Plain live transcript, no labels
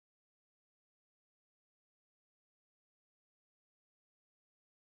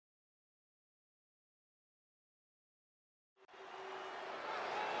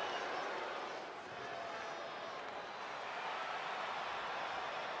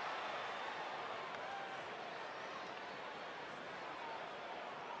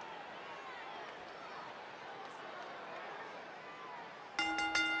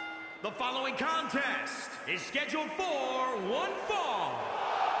The following contest is scheduled for one fall.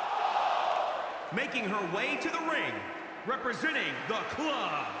 Making her way to the ring, representing the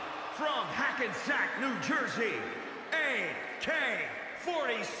club from Hackensack, New Jersey,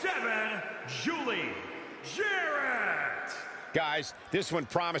 AK-47 Julie Jarrett. Guys, this one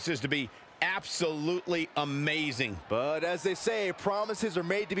promises to be absolutely amazing. But as they say, promises are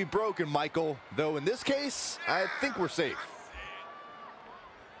made to be broken, Michael. Though in this case, I think we're safe.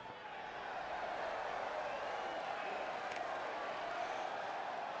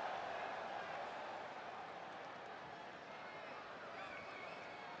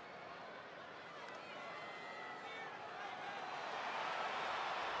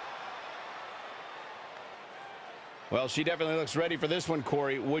 Well, she definitely looks ready for this one,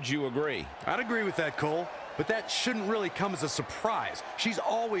 Corey. Would you agree? I'd agree with that, Cole. But that shouldn't really come as a surprise. She's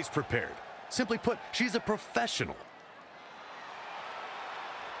always prepared. Simply put, she's a professional.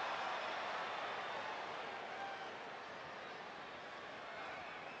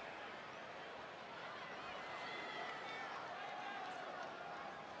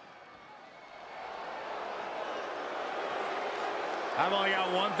 I've only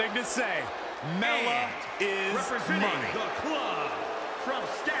got one thing to say. Mella is representing money. the club from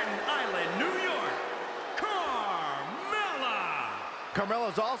Staten Island, New York, Carmella.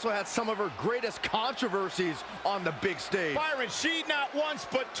 Carmella's also had some of her greatest controversies on the big stage. Byron, she not once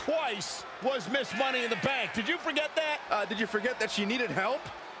but twice was Miss Money in the Bank. Did you forget that? Did you forget that she needed help?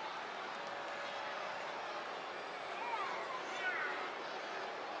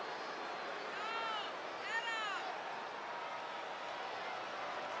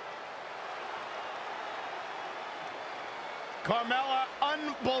 Carmella,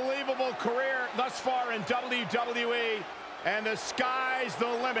 unbelievable career thus far in WWE, and the sky's the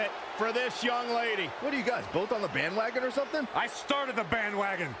limit for this young lady. What are you guys, both on the bandwagon or something? I started the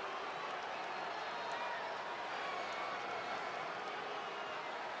bandwagon.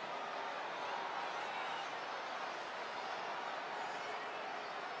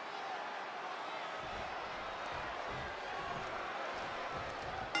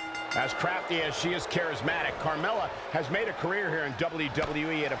 As crafty as she is charismatic, Carmella has made a career here in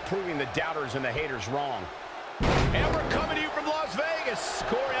WWE at proving the doubters and the haters wrong. And we're coming to you from Las Vegas.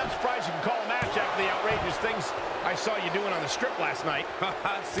 Corey, I'm surprised you can call a match after the outrageous things I saw you doing on the strip last night.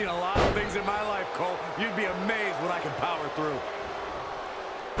 I've seen a lot of things in my life, Cole. You'd be amazed what I can power through.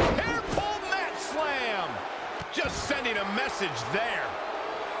 Hair pull mat slam. Just sending a message there.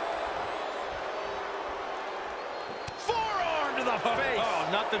 Forearm to the face. Oh,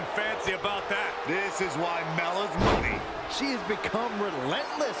 nothing fancy about that. This is why Mella's money. She has become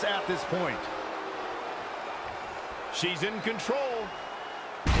relentless at this point. She's in control.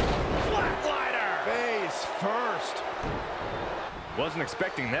 Flatliner. Face first. Wasn't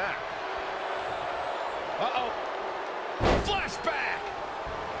expecting that. Uh-oh. Flashback.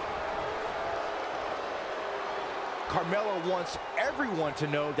 Carmella wants everyone to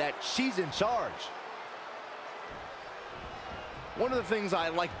know that she's in charge. One of the things I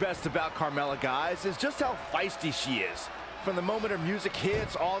like best about Carmella, guys, is just how feisty she is. From the moment her music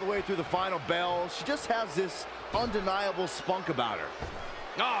hits all the way through the final bell, she just has this undeniable spunk about her.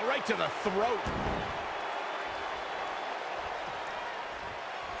 Oh, right to the throat.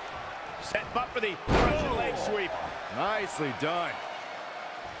 Setting up for the Russian leg sweep. Nicely done.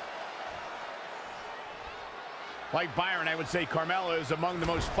 Like Byron, I would say Carmella is among the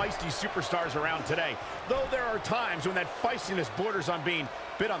most feisty superstars around today. Though there are times when that feistiness borders on being a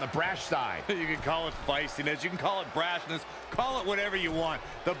bit on the brash side. You can call it feistiness, you can call it brashness, call it whatever you want.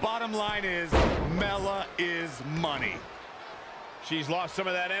 The bottom line is, Mella is money. She's lost some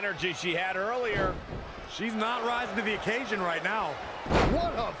of that energy she had earlier. She's not rising to the occasion right now.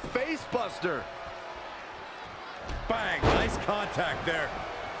 What a face buster. Bang, nice contact there.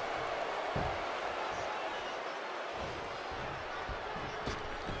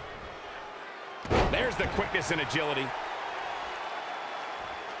 There's the quickness and agility.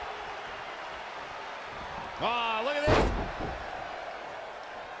 Oh, look at this.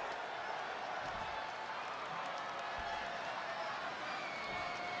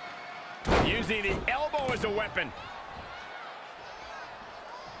 Using the elbow as a weapon.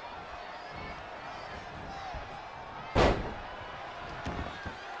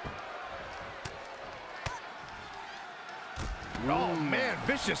 Oh, man,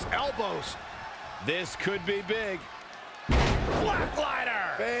 vicious elbows. This could be big.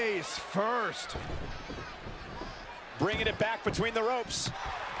 Flatliner! Face first. Bringing it back between the ropes.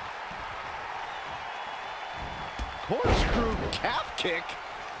 Corkscrew calf kick.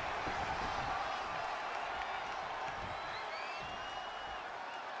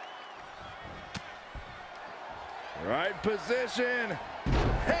 Right position.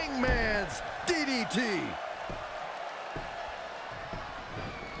 Hangman's DDT.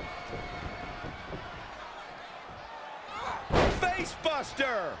 Face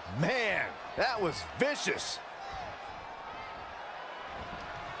buster. Man, that was vicious.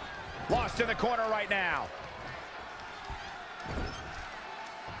 Lost in the corner right now.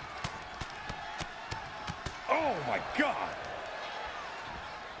 Oh, my God.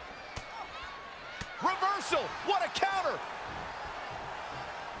 Reversal. What a counter.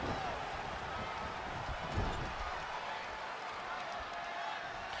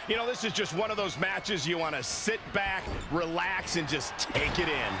 You know, this is just one of those matches you want to sit back, relax, and just take it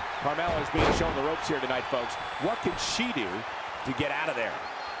in. Carmella is being shown the ropes here tonight, folks. What can she do to get out of there?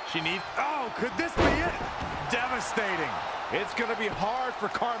 She needs... Oh, could this be it? Devastating. It's going to be hard for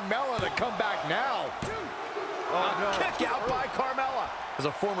Carmella to come back now. Kick out by Carmella. As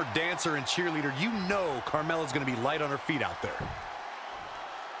a former dancer and cheerleader, you know Carmella's going to be light on her feet out there.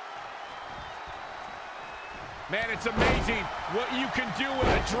 Man, it's amazing what you can do with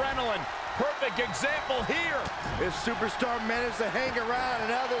adrenaline. Perfect example here. This superstar managed to hang around,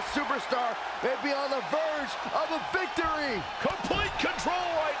 and now this superstar may be on the verge of a victory. Complete control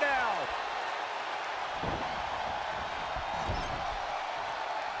right now.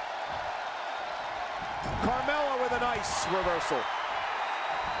 Carmella with a nice reversal.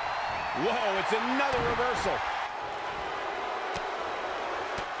 Whoa, it's another reversal.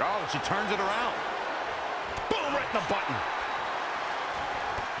 Oh, she turns it around. Boom, right in the button.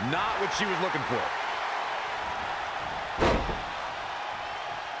 Not what she was looking for.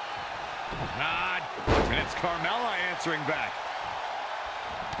 And it's Carmella answering back.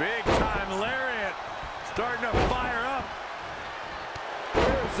 Big time lariat. Starting to fire up.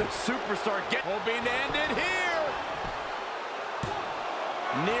 Where's the superstar getting? Being ended here.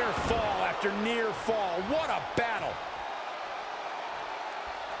 Near fall after near fall. What a battle.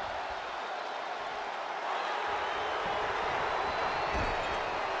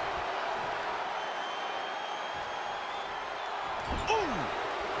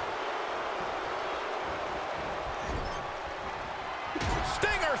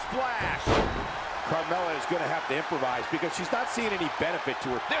 Stinger splash. Carmella is going to have to improvise because she's not seeing any benefit to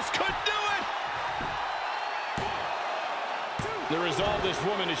her. This could do it. The resolve this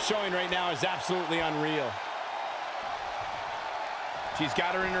woman is showing right now is absolutely unreal. She's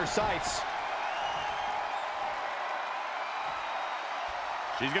got her in her sights.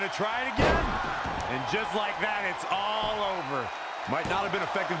 She's going to try it again. And just like that, it's all over. Might not have been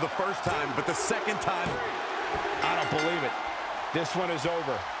effective the first time, but the second time, I don't believe it. This one is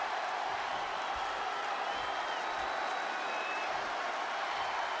over.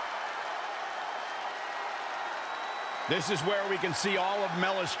 This is where we can see all of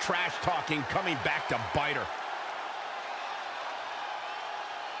Mella's trash talking coming back to bite her.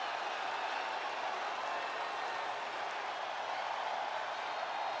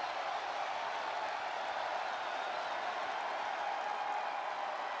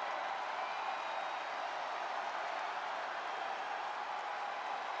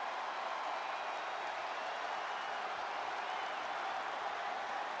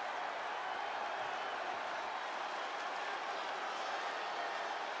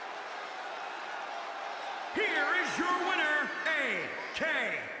 Here is your winner,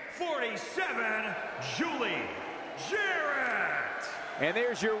 AK-47 Julie Jarrett. And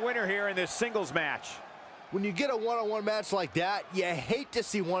there's your winner here in this singles match. When you get a one-on-one match like that, you hate to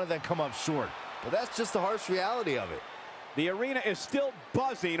see one of them come up short. But that's just the harsh reality of it. The arena is still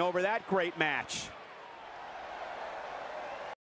buzzing over that great match.